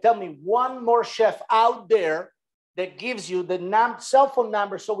chef. Tell me one more chef out there that gives you the cell phone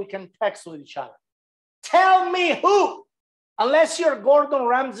number so we can text with each other. Tell me who. Unless you're Gordon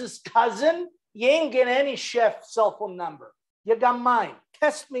Ramsay's cousin, you ain't getting any chef cell phone number. You got mine.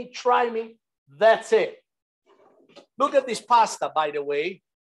 Test me, try me. That's it. Look at this pasta, by the way.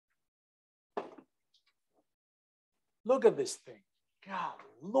 Look at this thing. God,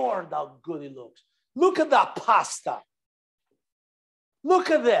 Lord, how good it looks. Look at that pasta.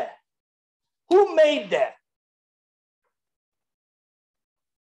 Look at that. Who made that?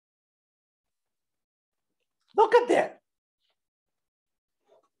 Look at that.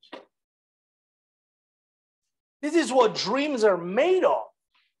 This is what dreams are made of.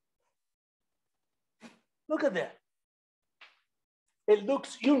 Look at that. It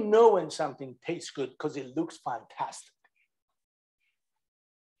looks, you know when something tastes good because it looks fantastic.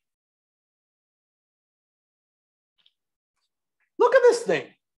 Look at this thing.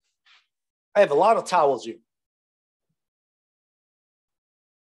 I have a lot of towels here.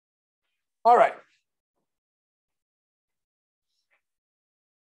 All right.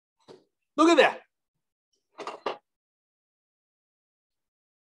 Look at that.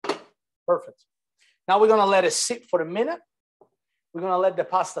 Perfect. Now we're going to let it sit for a minute. We're going to let the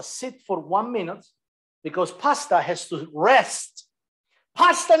pasta sit for 1 minute because pasta has to rest.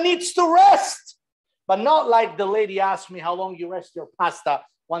 Pasta needs to rest, but not like the lady asked me how long you rest your pasta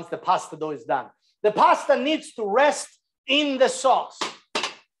once the pasta dough is done. The pasta needs to rest in the sauce.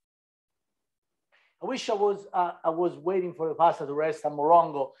 I wish I was waiting for the pasta to rest at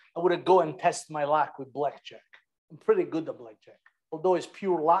Morongo. I would have go and test my luck with blackjack. I'm pretty good at blackjack. Although it's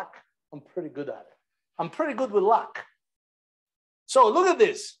pure luck, I'm pretty good at it. I'm pretty good with luck. So look at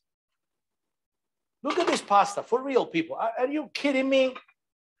this. Look at this pasta for real, people. Are you kidding me?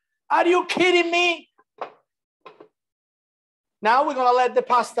 Are you kidding me? Now we're going to let the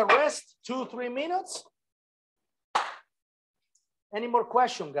pasta rest 2-3 minutes. Any more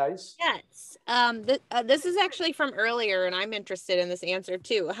questions, guys? Yes. This is actually from earlier, and I'm interested in this answer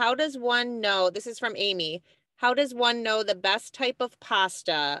too. How does one know? This is from Amy. How does one know the best type of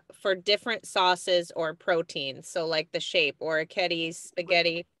pasta for different sauces or proteins? So like the shape, orecchiette,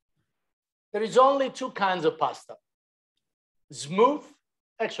 spaghetti. There is only 2 kinds of pasta. Smooth.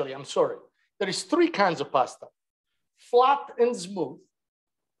 Actually, I'm sorry. There is 3 kinds of pasta. Flat and smooth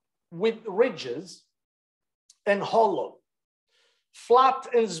with ridges and hollow. Flat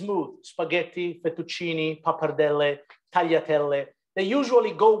and smooth, spaghetti, fettuccine, pappardelle, tagliatelle. They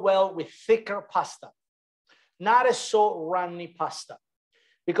usually go well with thicker pasta. Not a so runny pasta,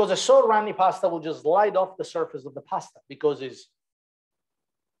 because a so runny pasta will just slide off the surface of the pasta because it's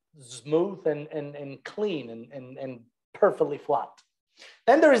smooth and clean and perfectly flat.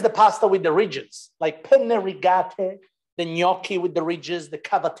 Then there is the pasta with the ridges, like penne rigate, the gnocchi with the ridges, the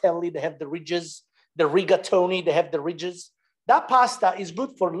cavatelli, they have the ridges, the rigatoni, they have the ridges. That pasta is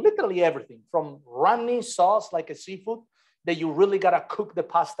good for literally everything, from runny sauce like a seafood that you really got to cook the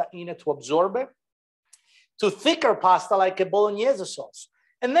pasta in it to absorb it, to thicker pasta like a bolognese sauce.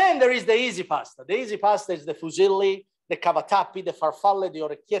 And then there is the easy pasta. The easy pasta is the fusilli, the cavatappi, the farfalle, the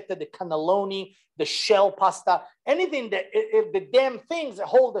orecchiette, the cannelloni, the shell pasta, anything that, the damn things that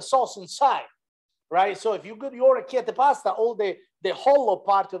hold the sauce inside, right? So if you get your orecchiette pasta, all the hollow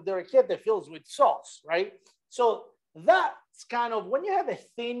part of the orecchiette fills with sauce, right? So that's kind of, when you have a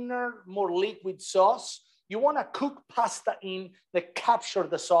thinner, more liquid sauce, you want to cook pasta in that capture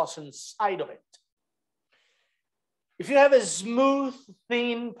the sauce inside of it. If you have a smooth,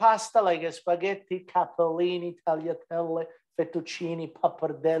 thin pasta like a spaghetti, capellini, tagliatelle, fettuccine,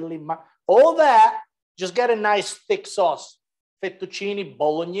 pappardelle, all that, just get a nice thick sauce. Fettuccine,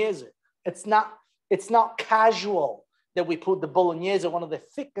 bolognese. It's not casual that we put the bolognese, one of the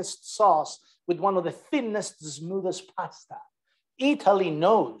thickest sauce, with one of the thinnest, smoothest pasta. Italy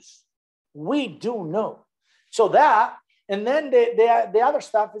knows. We do know. So that, and then the other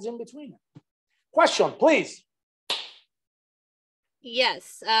stuff is in between. Question, please.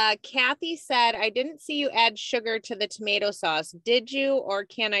 Yes. Kathy said, I didn't see you add sugar to the tomato sauce. Did you, or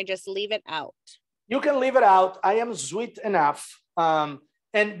can I just leave it out? You can leave it out. I am sweet enough.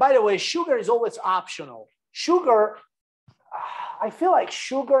 And by the way, sugar is always optional. Sugar, I feel like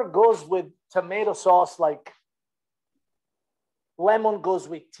sugar goes with tomato sauce like lemon goes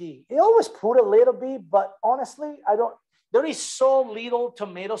with tea. They always put a little bit, but honestly, there is so little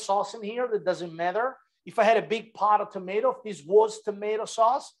tomato sauce in here that doesn't matter. If I had a big pot of tomato, if this was tomato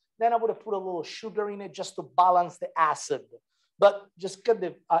sauce, then I would have put a little sugar in it just to balance the acid. But just get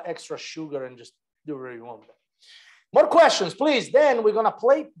the extra sugar and just do whatever you want. More questions, please. Then we're going to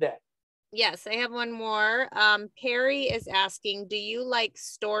plate that. Yes, I have one more. Perry is asking, do you like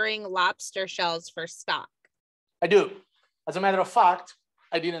storing lobster shells for stock? I do. As a matter of fact,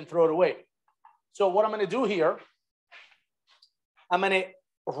 I didn't throw it away. So what I'm going to do here, I'm going to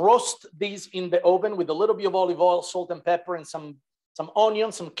roast these in the oven with a little bit of olive oil, salt and pepper, and some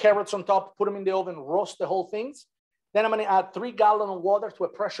onions, some carrots on top. Put them in the oven, roast the whole things. Then I'm going to add 3 gallons of water to a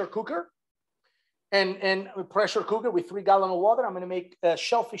pressure cooker. And a pressure cooker with 3 gallons of water. I'm going to make a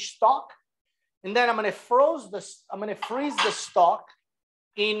shellfish stock. And then I'm going to freeze the stock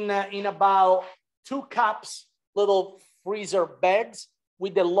in about 2 cups, little freezer bags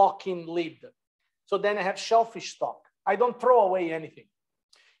with the lock-in lid. So then I have shellfish stock. I don't throw away anything.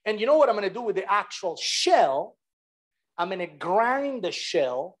 And you know what I'm going to do with the actual shell? I'm going to grind the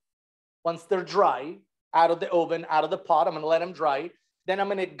shell once they're dry, out of the oven, out of the pot. I'm going to let them dry. Then I'm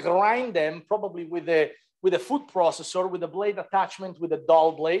going to grind them probably with a food processor, with a blade attachment, with a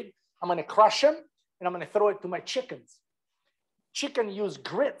dull blade. I'm going to crush them, and I'm going to throw it to my chickens. Chicken use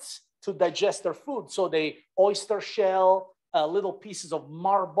grits to digest their food. So they oyster shell, little pieces of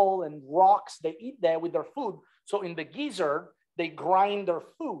marble and rocks, they eat that with their food. So in the geyser, they grind their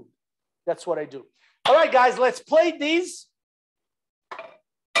food. That's what I do. All right, guys, let's plate these.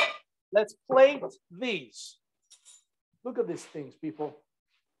 Let's plate these. Look at these things, people.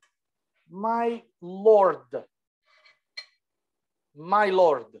 My Lord. My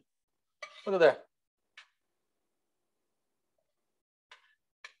Lord. Look at that.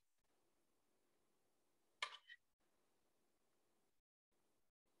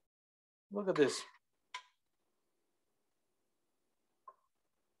 Look at this.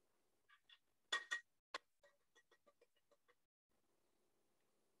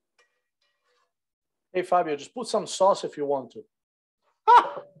 Hey, Fabio, just put some sauce if you want to.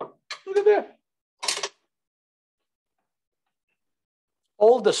 Ah, look at that.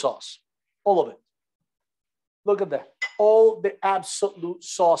 All the sauce, all of it. Look at that. All the absolute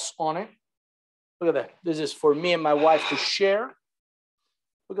sauce on it. Look at that. This is for me and my wife to share.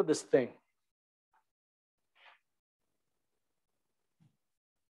 Look at this thing.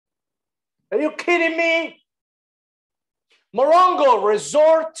 Are you kidding me? Morongo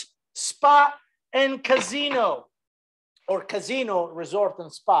Resort, Spa, and Casino. Or Casino, Resort,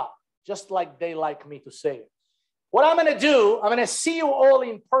 and Spa. Just like they like me to say it. What I'm going to do, I'm going to see you all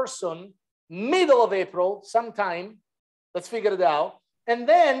in person, middle of April, sometime. Let's figure it out. And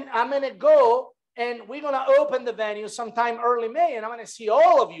then I'm going to go and we're going to open the venue sometime early May. And I'm going to see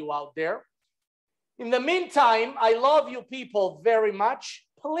all of you out there. In the meantime, I love you people very much.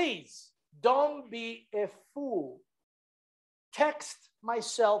 Please don't be a fool. Text my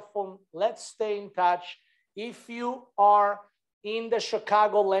cell phone. Let's stay in touch. If you are in the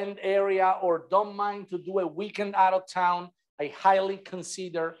Chicagoland area or don't mind to do a weekend out of town, I highly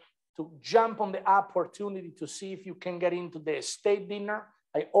consider to jump on the opportunity to see if you can get into the estate dinner.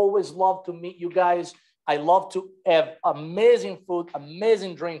 I always love to meet you guys. I love to have amazing food,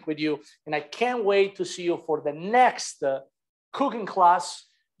 amazing drink with you. And I can't wait to see you for the next cooking class.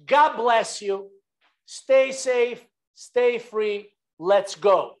 God bless you. Stay safe, stay free. Let's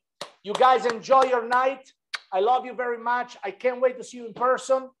go. You guys enjoy your night. I love you very much. I can't wait to see you in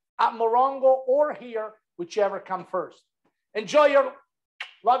person at Morongo or here, whichever comes first. Enjoy your,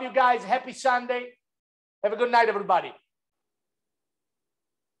 love you guys. Happy Sunday. Have a good night, everybody.